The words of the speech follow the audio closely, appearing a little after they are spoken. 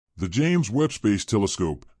The James Webb Space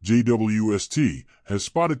Telescope, JWST, has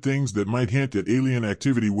spotted things that might hint at alien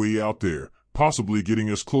activity way out there, possibly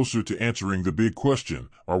getting us closer to answering the big question,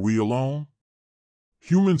 are we alone?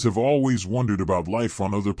 Humans have always wondered about life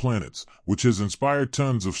on other planets, which has inspired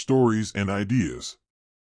tons of stories and ideas.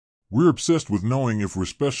 We're obsessed with knowing if we're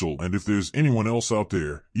special and if there's anyone else out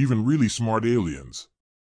there, even really smart aliens.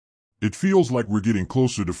 It feels like we're getting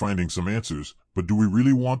closer to finding some answers, but do we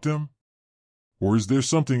really want them? Or is there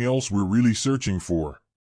something else we're really searching for?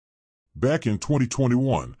 Back in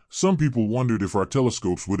 2021, some people wondered if our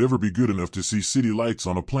telescopes would ever be good enough to see city lights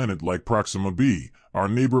on a planet like Proxima b, our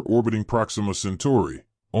neighbor orbiting Proxima Centauri,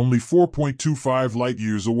 only 4.25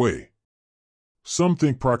 light-years away. Some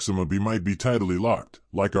think Proxima b might be tidally locked,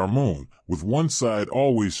 like our moon, with one side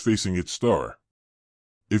always facing its star.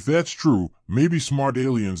 If that's true, maybe smart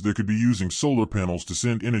aliens there could be using solar panels to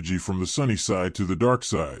send energy from the sunny side to the dark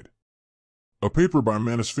side. A paper by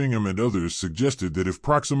Manasfingham and others suggested that if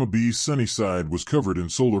Proxima b's sunny side was covered in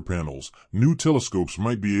solar panels, new telescopes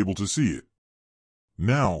might be able to see it.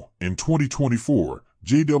 Now, in 2024,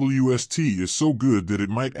 JWST is so good that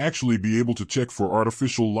it might actually be able to check for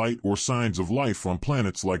artificial light or signs of life on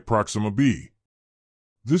planets like Proxima b.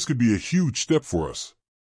 This could be a huge step for us.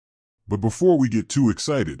 But before we get too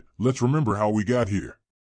excited, let's remember how we got here.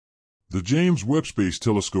 The James Webb Space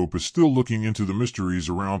Telescope is still looking into the mysteries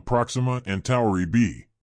around Proxima and Tauri b.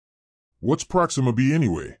 What's Proxima b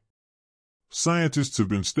anyway? Scientists have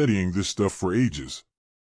been studying this stuff for ages.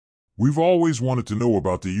 We've always wanted to know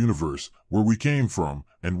about the universe, where we came from,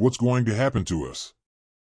 and what's going to happen to us.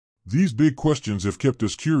 These big questions have kept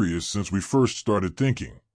us curious since we first started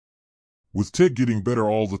thinking. With tech getting better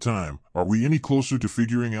all the time, are we any closer to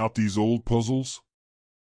figuring out these old puzzles?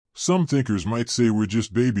 Some thinkers might say we're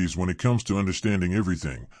just babies when it comes to understanding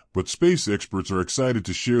everything, but space experts are excited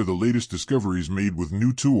to share the latest discoveries made with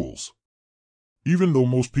new tools. Even though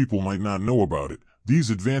most people might not know about it, these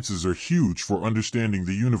advances are huge for understanding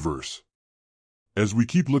the universe. As we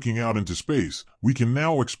keep looking out into space, we can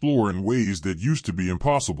now explore in ways that used to be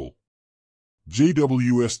impossible.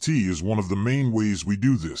 JWST is one of the main ways we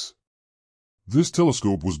do this. This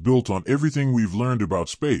telescope was built on everything we've learned about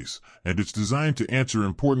space, and it's designed to answer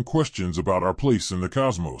important questions about our place in the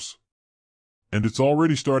cosmos. And it's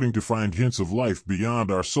already starting to find hints of life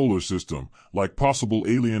beyond our solar system, like possible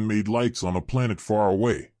alien-made lights on a planet far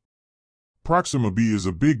away. Proxima b is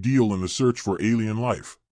a big deal in the search for alien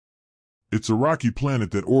life. It's a rocky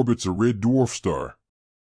planet that orbits a red dwarf star.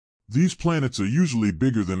 These planets are usually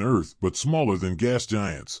bigger than Earth but smaller than gas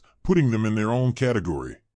giants, putting them in their own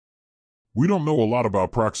category. We don't know a lot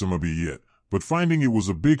about Proxima b yet, but finding it was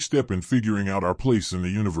a big step in figuring out our place in the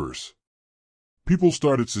universe. People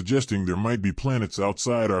started suggesting there might be planets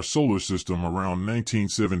outside our solar system around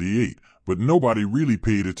 1978, but nobody really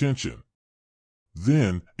paid attention.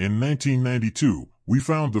 Then, in 1992, we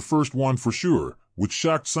found the first one for sure, which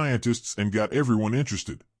shocked scientists and got everyone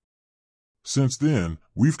interested. Since then,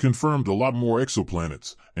 we've confirmed a lot more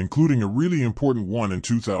exoplanets, including a really important one in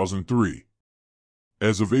 2003.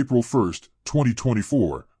 As of April 1,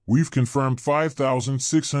 2024, we've confirmed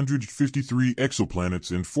 5,653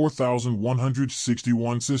 exoplanets in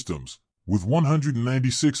 4,161 systems, with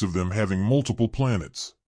 196 of them having multiple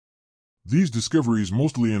planets. These discoveries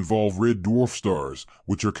mostly involve red dwarf stars,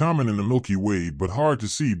 which are common in the Milky Way but hard to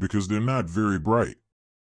see because they're not very bright.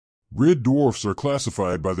 Red dwarfs are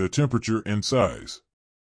classified by their temperature and size.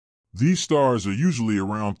 These stars are usually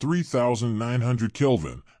around 3,900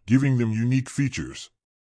 Kelvin, giving them unique features.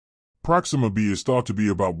 Proxima b is thought to be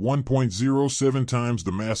about 1.07 times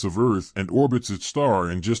the mass of Earth and orbits its star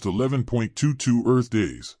in just 11.22 Earth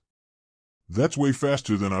days. That's way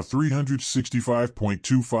faster than our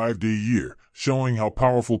 365.25-day year, showing how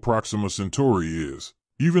powerful Proxima Centauri is,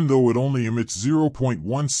 even though it only emits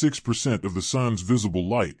 0.16% of the sun's visible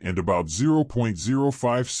light and about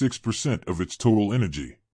 0.056% of its total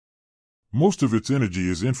energy. Most of its energy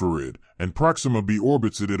is infrared, and Proxima b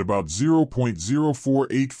orbits it at about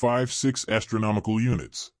 0.04856 astronomical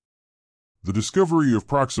units. The discovery of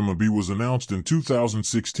Proxima b was announced in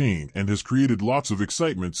 2016 and has created lots of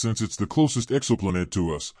excitement since it's the closest exoplanet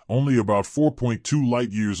to us, only about 4.2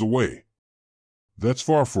 light-years away. That's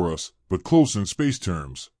far for us, but close in space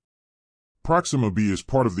terms. Proxima b is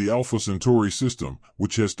part of the Alpha Centauri system,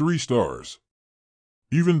 which has 3 stars.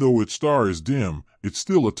 Even though its star is dim, it's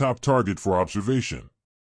still a top target for observation.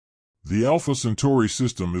 The Alpha Centauri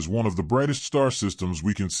system is one of the brightest star systems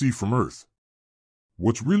we can see from Earth.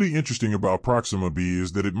 What's really interesting about Proxima b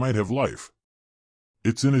is that it might have life.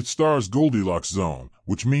 It's in its star's Goldilocks zone,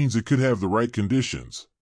 which means it could have the right conditions.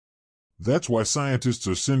 That's why scientists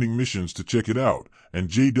are sending missions to check it out, and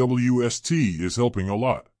JWST is helping a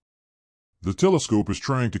lot. The telescope is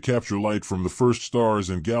trying to capture light from the first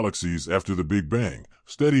stars and galaxies after the Big Bang,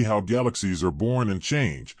 study how galaxies are born and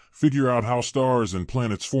change, figure out how stars and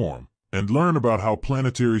planets form, and learn about how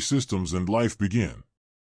planetary systems and life begin.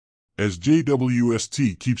 As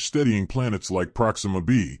JWST keeps studying planets like Proxima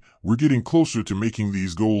b, we're getting closer to making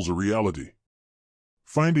these goals a reality.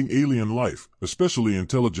 Finding alien life, especially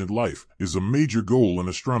intelligent life, is a major goal in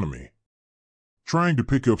astronomy. Trying to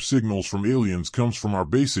pick up signals from aliens comes from our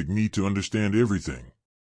basic need to understand everything.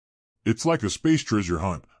 It's like a space treasure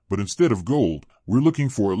hunt, but instead of gold, we're looking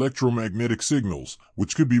for electromagnetic signals,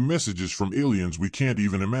 which could be messages from aliens we can't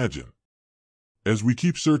even imagine. As we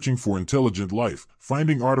keep searching for intelligent life,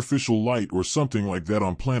 finding artificial light or something like that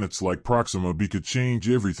on planets like Proxima b could change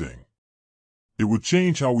everything. It would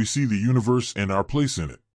change how we see the universe and our place in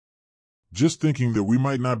it. Just thinking that we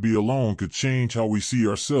might not be alone could change how we see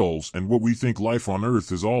ourselves and what we think life on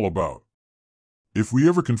Earth is all about. If we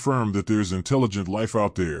ever confirm that there's intelligent life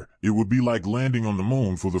out there, it would be like landing on the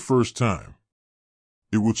moon for the first time.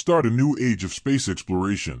 It would start a new age of space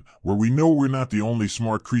exploration, where we know we're not the only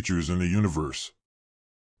smart creatures in the universe.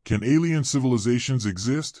 Can alien civilizations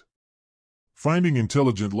exist? Finding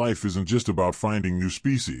intelligent life isn't just about finding new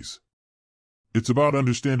species. It's about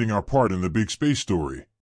understanding our part in the big space story.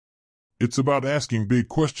 It's about asking big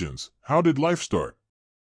questions. How did life start?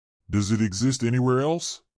 Does it exist anywhere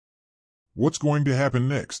else? What's going to happen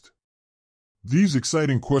next? These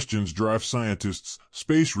exciting questions drive scientists,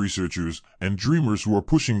 space researchers, and dreamers who are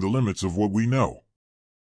pushing the limits of what we know.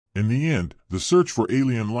 In the end, the search for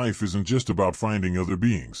alien life isn't just about finding other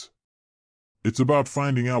beings. It's about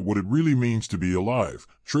finding out what it really means to be alive,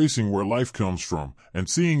 tracing where life comes from, and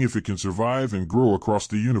seeing if it can survive and grow across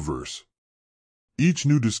the universe. Each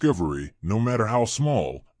new discovery, no matter how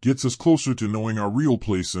small, gets us closer to knowing our real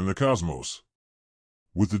place in the cosmos.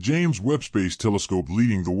 With the James Webb Space Telescope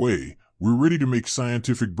leading the way, we're ready to make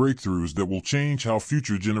scientific breakthroughs that will change how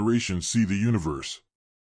future generations see the universe.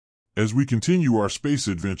 As we continue our space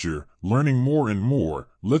adventure, learning more and more,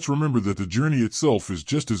 let's remember that the journey itself is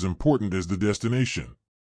just as important as the destination.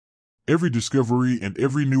 Every discovery and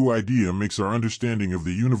every new idea makes our understanding of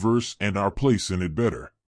the universe and our place in it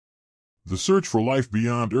better. The search for life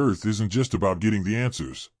beyond Earth isn't just about getting the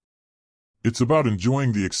answers. It's about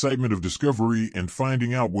enjoying the excitement of discovery and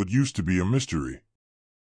finding out what used to be a mystery.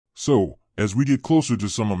 So, as we get closer to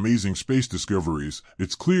some amazing space discoveries,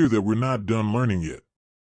 it's clear that we're not done learning yet.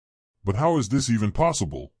 But how is this even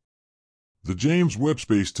possible? The James Webb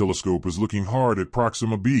Space Telescope is looking hard at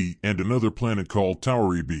Proxima b and another planet called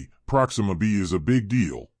Tauri b. Proxima b is a big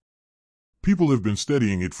deal. People have been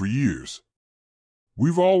studying it for years.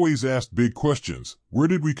 We've always asked big questions. Where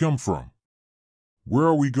did we come from? Where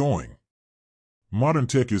are we going? Modern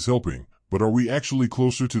tech is helping, but are we actually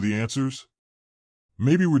closer to the answers?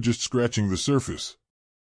 Maybe we're just scratching the surface.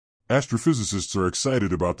 Astrophysicists are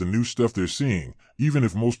excited about the new stuff they're seeing, even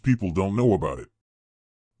if most people don't know about it.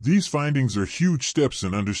 These findings are huge steps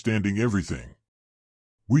in understanding everything.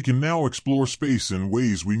 We can now explore space in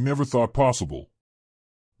ways we never thought possible.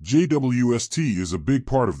 JWST is a big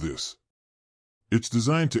part of this. It's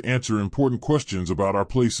designed to answer important questions about our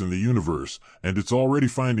place in the universe, and it's already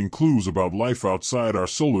finding clues about life outside our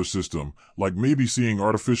solar system, like maybe seeing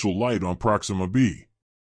artificial light on Proxima b.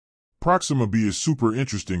 Proxima b is super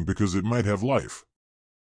interesting because it might have life.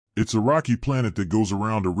 It's a rocky planet that goes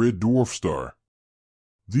around a red dwarf star.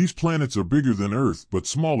 These planets are bigger than Earth but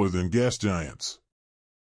smaller than gas giants.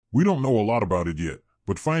 We don't know a lot about it yet,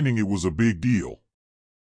 but finding it was a big deal.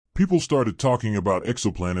 People started talking about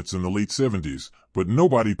exoplanets in the late 70s, but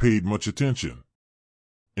nobody paid much attention.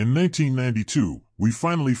 In 1992, we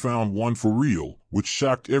finally found one for real, which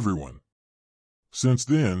shocked everyone. Since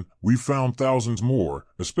then, we've found thousands more,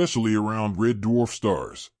 especially around red dwarf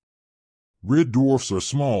stars. Red dwarfs are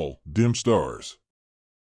small, dim stars.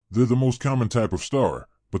 They're the most common type of star,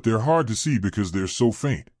 but they're hard to see because they're so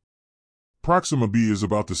faint. Proxima b is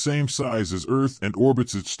about the same size as Earth and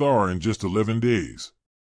orbits its star in just 11 days.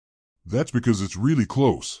 That's because it's really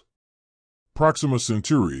close. Proxima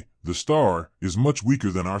Centauri, the star, is much weaker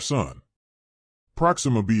than our Sun.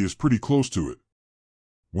 Proxima b is pretty close to it.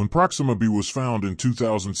 When Proxima b was found in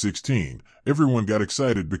 2016, everyone got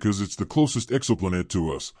excited because it's the closest exoplanet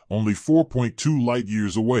to us, only 4.2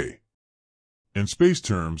 light-years away. In space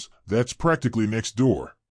terms, that's practically next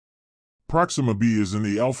door. Proxima b is in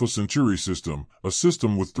the Alpha Centauri system, a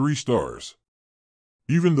system with 3 stars.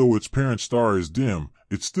 Even though its parent star is dim,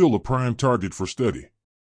 it's still a prime target for study.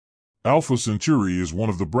 Alpha Centauri is one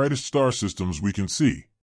of the brightest star systems we can see.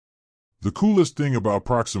 The coolest thing about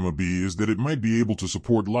Proxima b is that it might be able to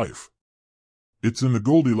support life. It's in the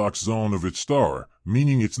Goldilocks zone of its star,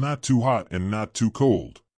 meaning it's not too hot and not too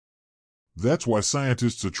cold. That's why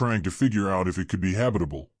scientists are trying to figure out if it could be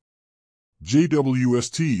habitable.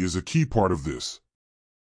 JWST is a key part of this.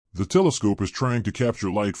 The telescope is trying to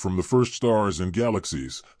capture light from the first stars and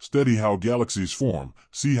galaxies, study how galaxies form,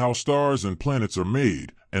 see how stars and planets are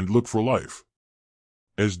made, and look for life.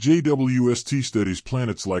 As JWST studies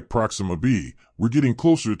planets like Proxima b, we're getting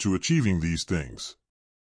closer to achieving these things.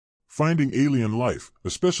 Finding alien life,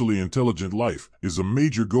 especially intelligent life, is a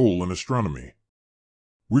major goal in astronomy.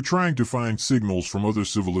 We're trying to find signals from other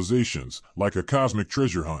civilizations, like a cosmic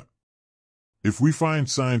treasure hunt. If we find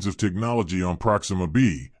signs of technology on Proxima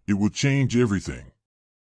b, it would change everything.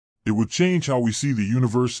 It would change how we see the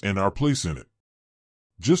universe and our place in it.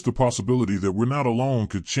 Just the possibility that we're not alone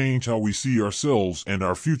could change how we see ourselves and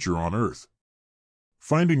our future on Earth.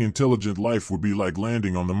 Finding intelligent life would be like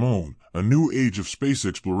landing on the moon, a new age of space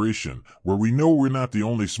exploration, where we know we're not the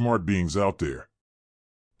only smart beings out there.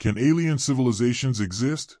 Can alien civilizations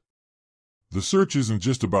exist? The search isn't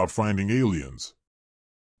just about finding aliens.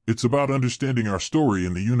 It's about understanding our story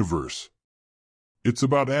in the universe. It's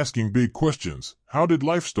about asking big questions. How did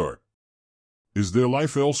life start? Is there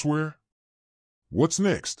life elsewhere? What's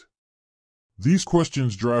next? These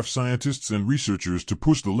questions drive scientists and researchers to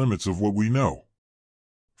push the limits of what we know.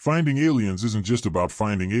 Finding aliens isn't just about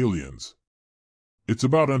finding aliens. It's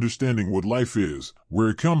about understanding what life is, where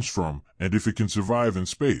it comes from, and if it can survive in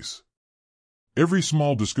space. Every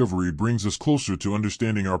small discovery brings us closer to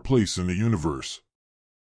understanding our place in the universe.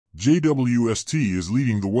 JWST is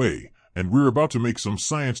leading the way, and we're about to make some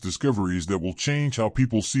science discoveries that will change how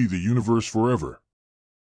people see the universe forever.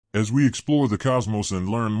 As we explore the cosmos and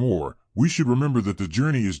learn more, we should remember that the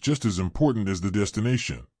journey is just as important as the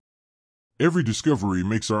destination. Every discovery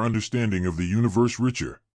makes our understanding of the universe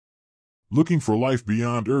richer. Looking for life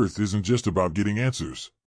beyond Earth isn't just about getting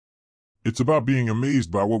answers. It's about being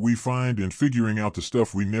amazed by what we find and figuring out the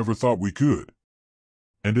stuff we never thought we could.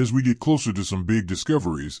 And as we get closer to some big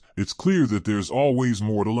discoveries, it's clear that there's always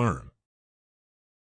more to learn.